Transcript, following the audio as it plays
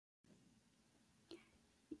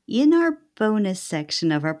In our bonus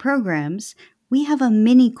section of our programs, we have a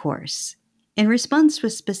mini course in response to a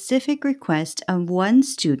specific request of one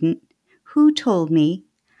student who told me,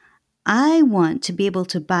 I want to be able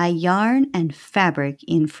to buy yarn and fabric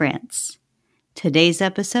in France. Today's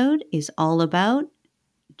episode is all about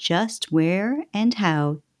just where and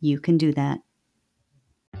how you can do that.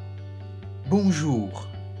 Bonjour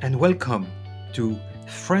and welcome to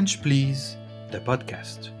French Please, the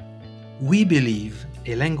podcast. We believe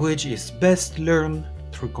a language is best learned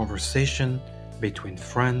through conversation between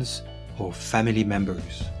friends or family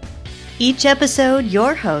members. Each episode,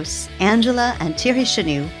 your hosts, Angela and Thierry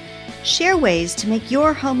Chenu, share ways to make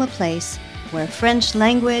your home a place where French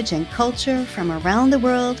language and culture from around the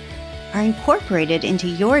world are incorporated into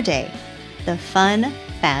your day, the fun,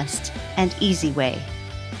 fast, and easy way.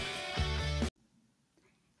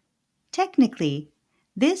 Technically,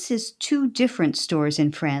 this is 2 different stores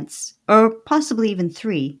in France, or possibly even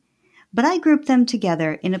 3, but I grouped them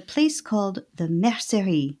together in a place called the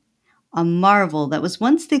Mercerie, a marvel that was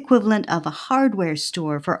once the equivalent of a hardware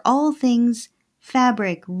store for all things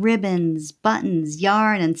fabric, ribbons, buttons,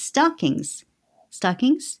 yarn, and stockings.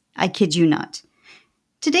 Stockings? I kid you not.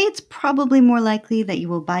 Today it's probably more likely that you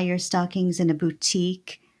will buy your stockings in a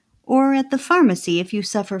boutique or at the pharmacy if you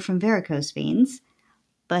suffer from varicose veins,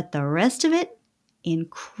 but the rest of it,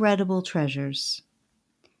 incredible treasures.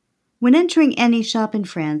 When entering any shop in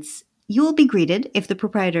France, you will be greeted, if the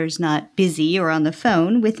proprietor is not busy or on the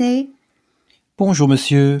phone, with a Bonjour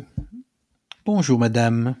monsieur. Bonjour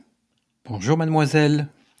madame. Bonjour mademoiselle.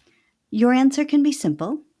 Your answer can be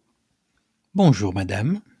simple. Bonjour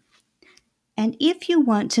madame. And if you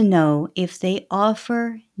want to know if they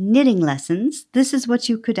offer knitting lessons, this is what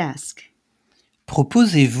you could ask.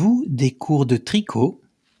 Proposez-vous des cours de tricot?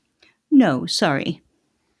 No, sorry.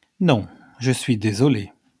 Non, je suis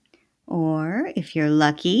désolé. Or, if you're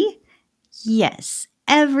lucky, yes,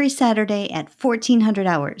 every Saturday at 1400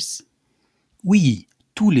 hours. Oui,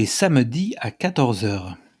 tous les samedis à 14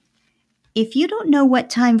 heures. If you don't know what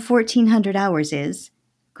time 1400 hours is,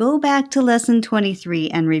 go back to lesson 23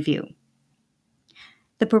 and review.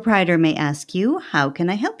 The proprietor may ask you, how can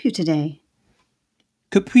I help you today?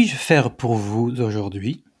 Que puis-je faire pour vous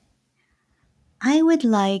aujourd'hui? I would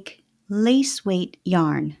like lace weight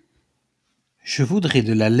yarn. Je voudrais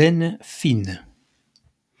de la laine fine.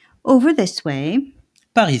 Over this way.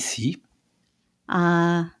 Par ici.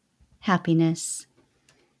 Ah, happiness.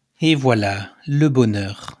 Et voilà, le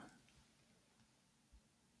bonheur.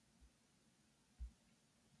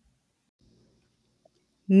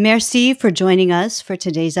 Merci for joining us for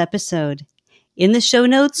today's episode. In the show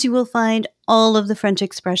notes, you will find all of the French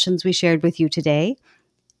expressions we shared with you today,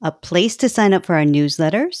 a place to sign up for our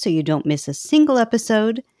newsletter so you don't miss a single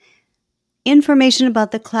episode, information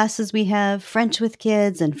about the classes we have, French with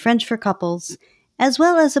Kids and French for Couples, as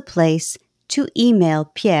well as a place to email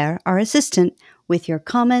Pierre, our assistant, with your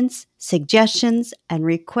comments, suggestions, and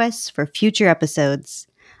requests for future episodes.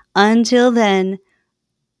 Until then,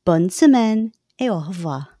 bonne semaine et au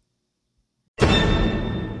revoir.